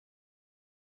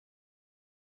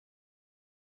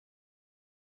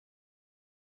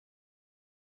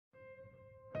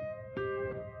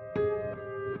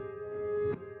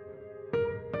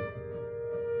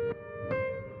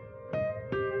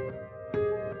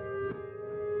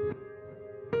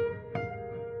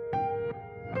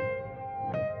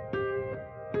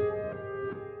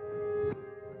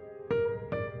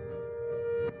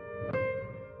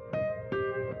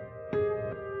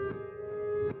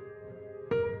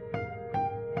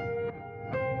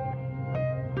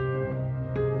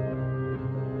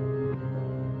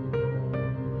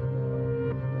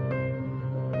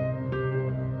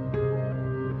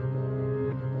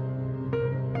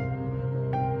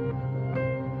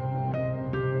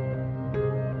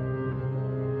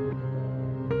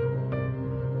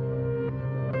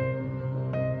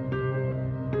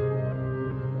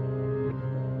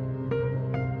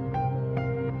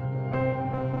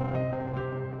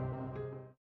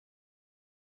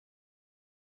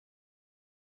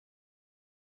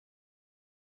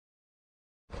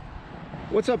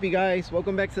What's up, you guys?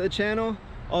 Welcome back to the channel.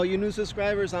 All you new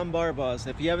subscribers, I'm Barbaz.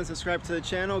 If you haven't subscribed to the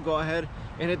channel, go ahead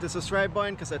and hit the subscribe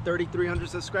button, because at 3,300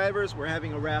 subscribers we're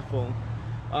having a raffle.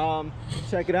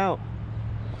 Check it out.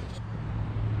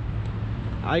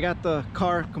 I got the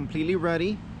car completely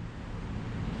ready,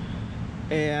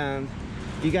 and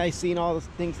you guys seen all the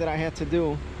things that I had to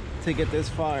do to get this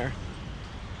far.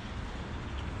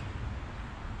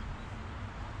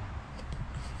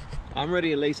 I'm ready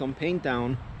to lay some paint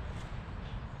down.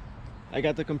 I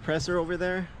got the compressor over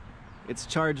there. It's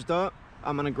charged up.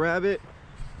 I'm gonna grab it,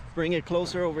 bring it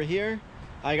closer over here.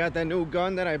 I got that new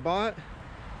gun that I bought,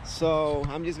 so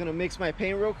I'm just gonna mix my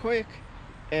paint real quick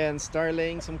and start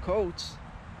laying some coats.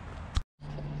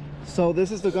 So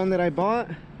this is the gun that I bought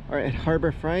at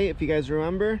Harbor Freight, if you guys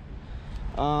remember.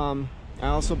 I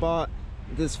also bought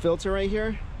this filter right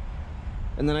here,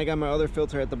 and then I got my other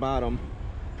filter at the bottom.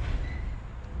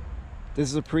 This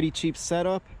is a pretty cheap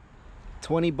setup.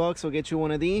 20 bucks will get you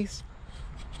one of these.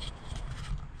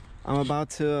 I'm about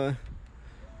to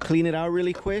clean it out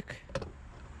really quick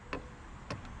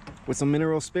with some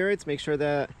mineral spirits. Make sure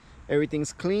that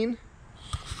everything's clean.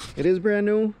 It is brand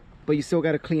new, but you still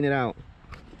got to clean it out.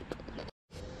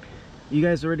 You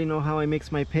guys already know how I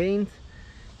mix my paint.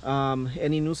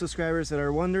 Any new subscribers that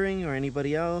are wondering, or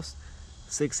anybody else,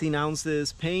 16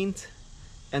 ounces paint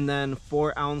and then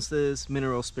 4 ounces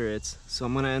mineral spirits. So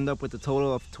I'm gonna end up with a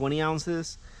total of 20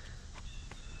 ounces.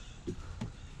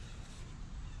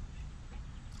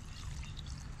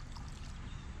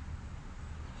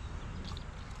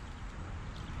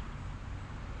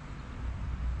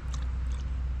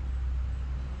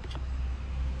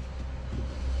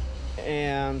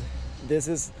 And this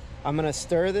is, I'm gonna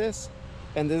stir this,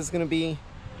 and this is gonna be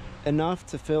enough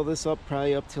to fill this up,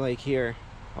 probably up to like here,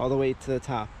 all the way to the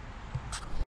top.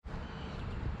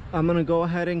 I'm gonna go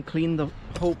ahead and clean the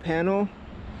whole panel,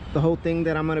 the whole thing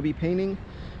that I'm gonna be painting,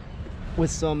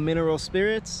 with some mineral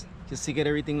spirits, just to get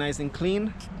everything nice and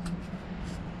clean.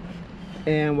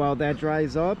 And while that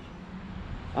dries up,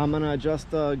 I'm gonna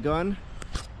adjust the gun.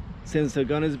 Since the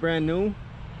gun is brand new,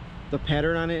 the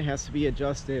pattern on it has to be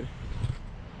adjusted.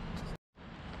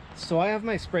 So I have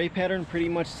my spray pattern pretty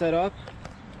much set up.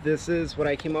 This is what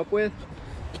I came up with.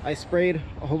 I sprayed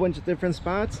a whole bunch of different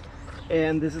spots,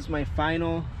 and this is my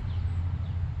final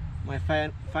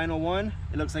one.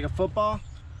 It looks like a football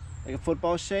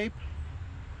shape.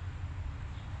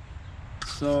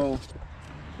 So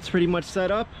it's pretty much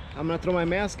set up. I'm gonna throw my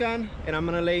mask on, and I'm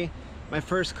gonna lay my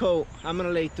first coat. I'm gonna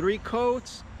lay 3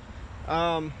 coats.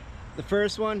 The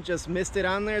first one, just mist it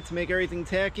on there to make everything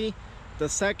tacky. The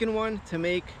second one to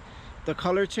make the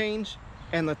color change,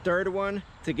 and the third one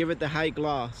to give it the high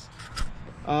gloss.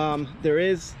 There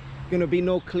is gonna be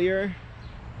no clear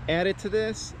added to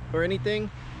this or anything.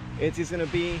 It's just gonna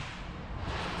be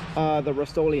the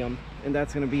Rustoleum, and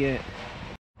that's gonna be it.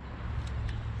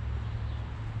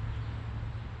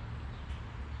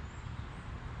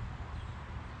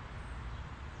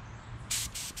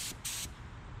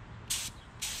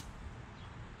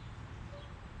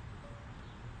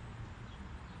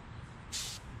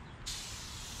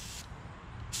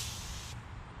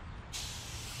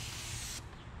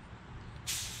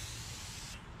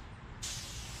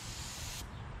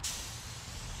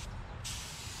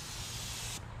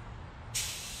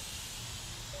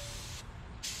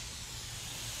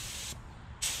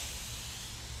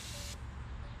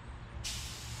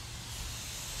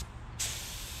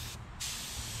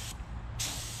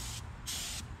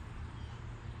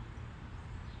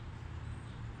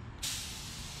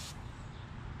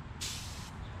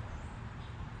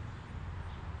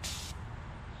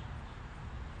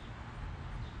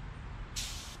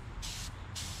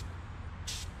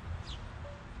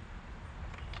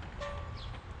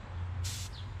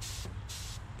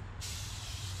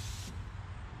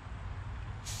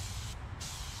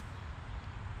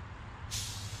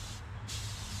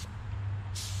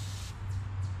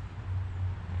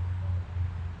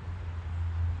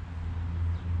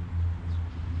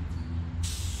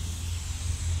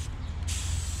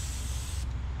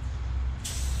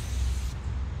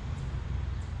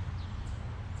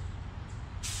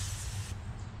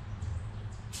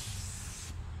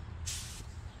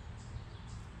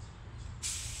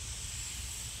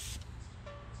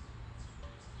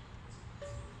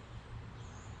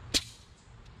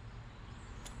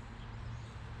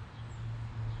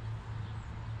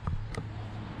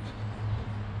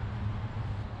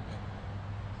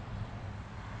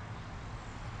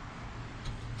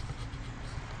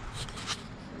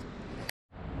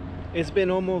 It's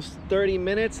been almost 30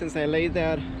 minutes since I laid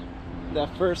that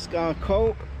first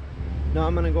coat. Now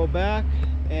I'm gonna go back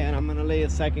and I'm gonna lay a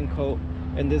second coat.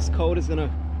 and this coat is gonna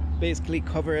basically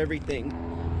cover everything.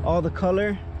 All the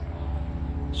color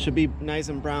should be nice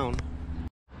and brown.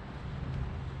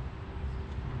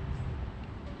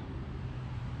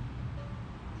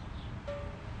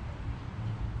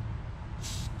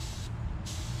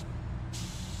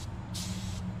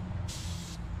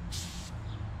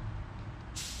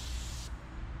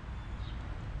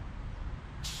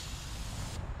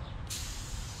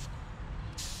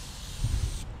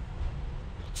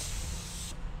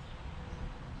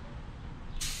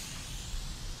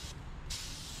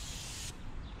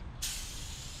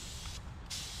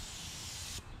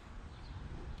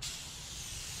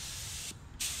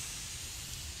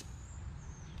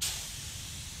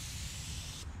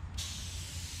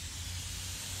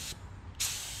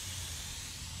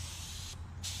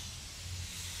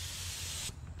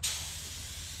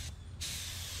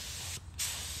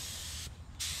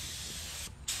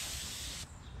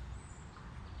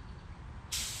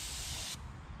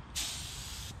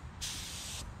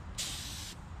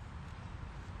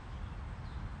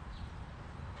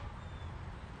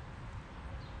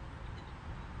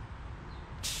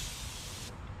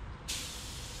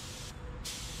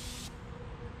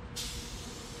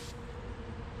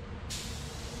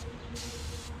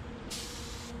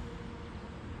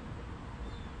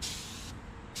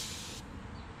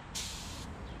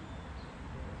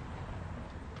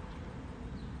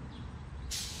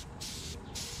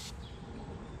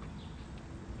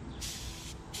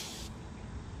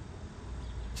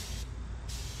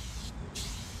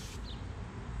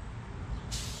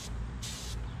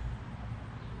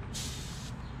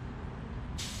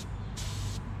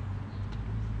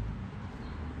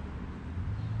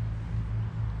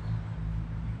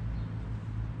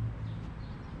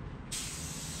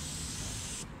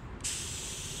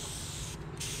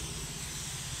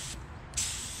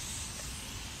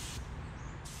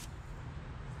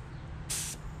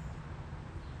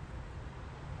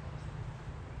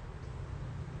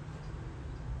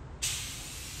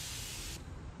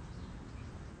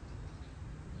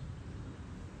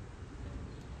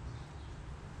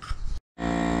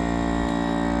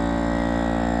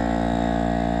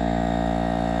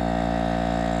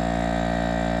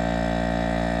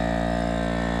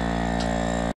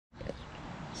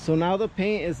 So now the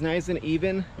paint is nice and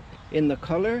even in the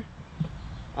color.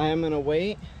 I am gonna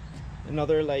wait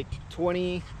another like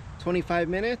 20-25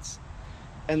 minutes,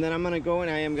 and then I'm gonna go and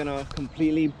I am gonna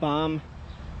completely bomb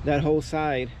that whole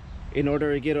side in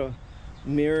order to get a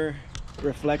mirror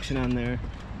reflection on there.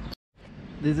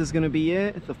 This is gonna be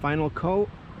it, the final coat.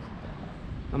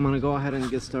 I'm gonna go ahead and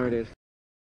get started.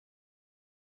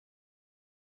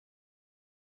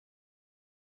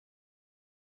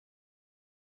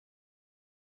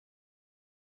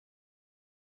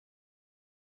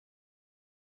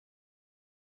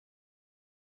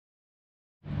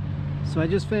 So I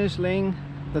just finished laying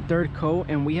the third coat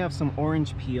and we have some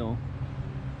orange peel.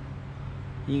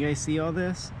 You guys see all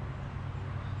this?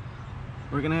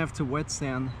 We're gonna have to wet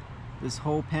sand this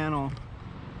whole panel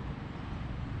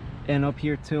and up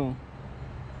here too,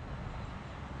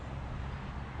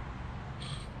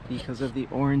 because of the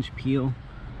orange peel.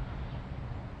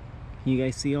 You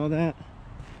guys see all that?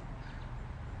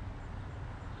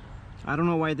 I don't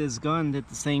know why this gun did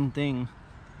the same thing.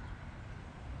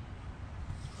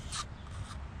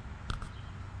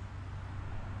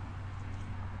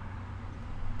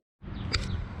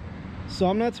 So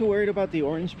I'm not too worried about the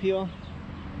orange peel.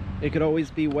 It could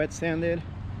always be wet sanded.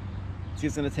 It's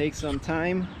just gonna take some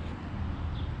time,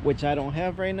 which I don't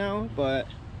have right now, but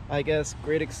I guess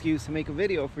great excuse to make a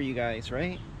video for you guys,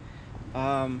 right?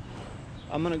 I'm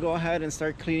gonna go ahead and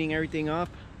start cleaning everything up.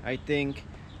 I think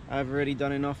I've already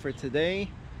done enough for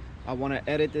today. I want to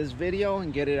edit this video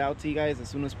and get it out to you guys as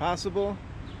soon as possible.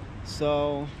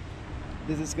 So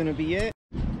this is gonna be it.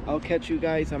 I'll catch you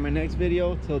guys on my next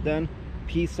video. Till then,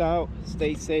 peace out,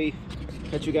 stay safe,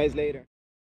 catch you guys later.